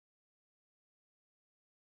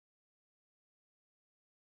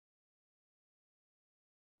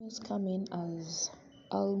News coming as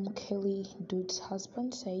Kelly Dodd's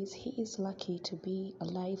husband says he is lucky to be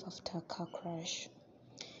alive after a car crash.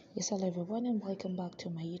 Yes, hello everyone and welcome back to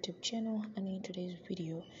my YouTube channel. And in today's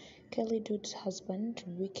video, Kelly Dodd's husband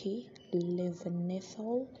Ricky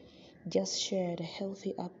Levenethal just shared a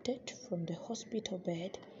healthy update from the hospital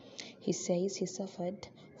bed. He says he suffered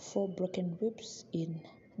 4 broken ribs in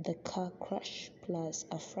the car crash plus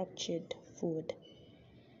a fractured foot.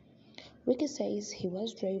 Ricky says he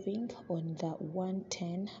was driving on the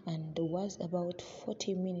 110 and was about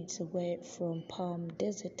 40 minutes away from Palm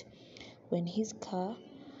Desert when his car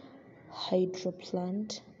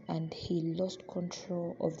hydroplaned and he lost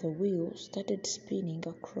control of the wheel, started spinning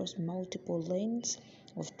across multiple lanes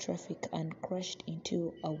of traffic and crashed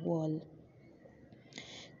into a wall.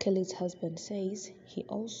 Kelly's husband says he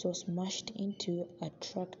also smashed into a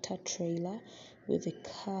tractor trailer with the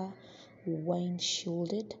car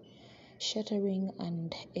windshielded, shattering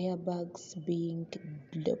and airbags being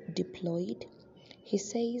deployed. He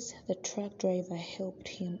says the truck driver helped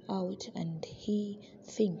him out and he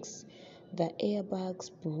thinks the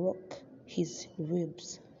airbags broke his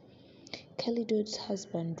ribs. Kelly Dodd's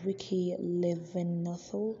husband Ricky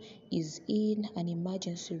Levenethal is in an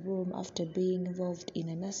emergency room after being involved in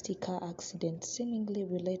a nasty car accident seemingly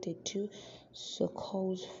related to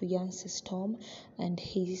Sokol's fiancée Storm, and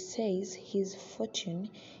he says he's fortunate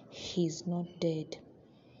he's not dead.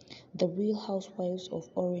 The Real Housewives of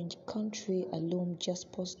Orange County alum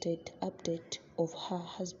just posted update of her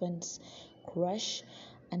husband's crash,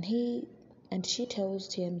 and she tells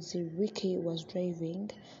TMZ Ricky was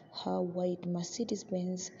driving her white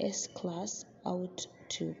Mercedes-Benz S-Class out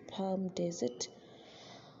to Palm Desert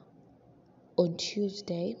on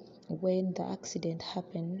Tuesday when the accident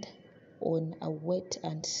happened on a wet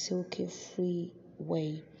and silky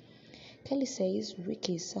freeway. Kelly says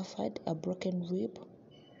Ricky suffered a broken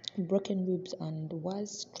ribs and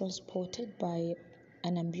was transported by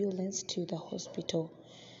an ambulance to the hospital.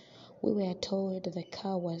 We were told the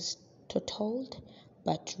car was totaled,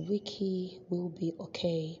 but Ricky will be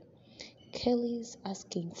okay. Kelly's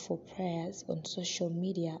asking for prayers on social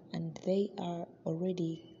media and they are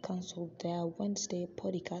already cancelled their Wednesday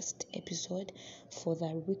podcast episode for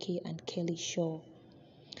the Ricky and Kelly show.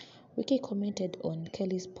 Ricky commented on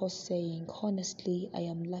Kelly's post saying, "Honestly, I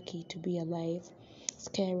am lucky to be alive.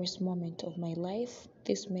 Scariest moment of my life.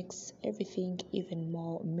 This makes everything even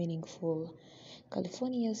more meaningful.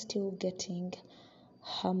 California is still getting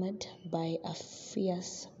hammered by a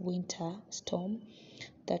fierce winter storm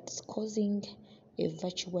that's causing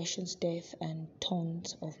evacuations, death, and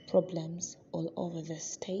tons of problems all over the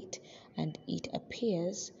state, and it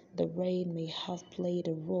appears the rain may have played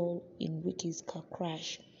a role in Ricky's car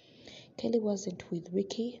crash." Kelly wasn't with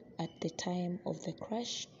Ricky at the time of the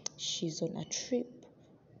crash. She's on a trip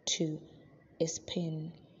to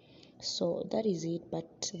Spain. So that is it.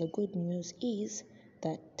 But the good news is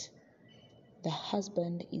that the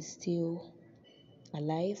husband is still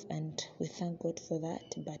alive and we thank God for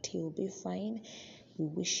that, but he will be fine. We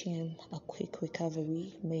wish him a quick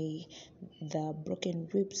recovery. May the broken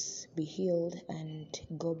ribs be healed and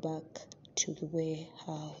go back to the way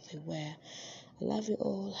how they were. I love you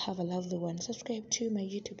all. Have a lovely one. Subscribe to my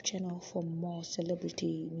YouTube channel for more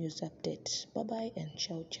celebrity news updates. Bye bye and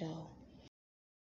ciao ciao.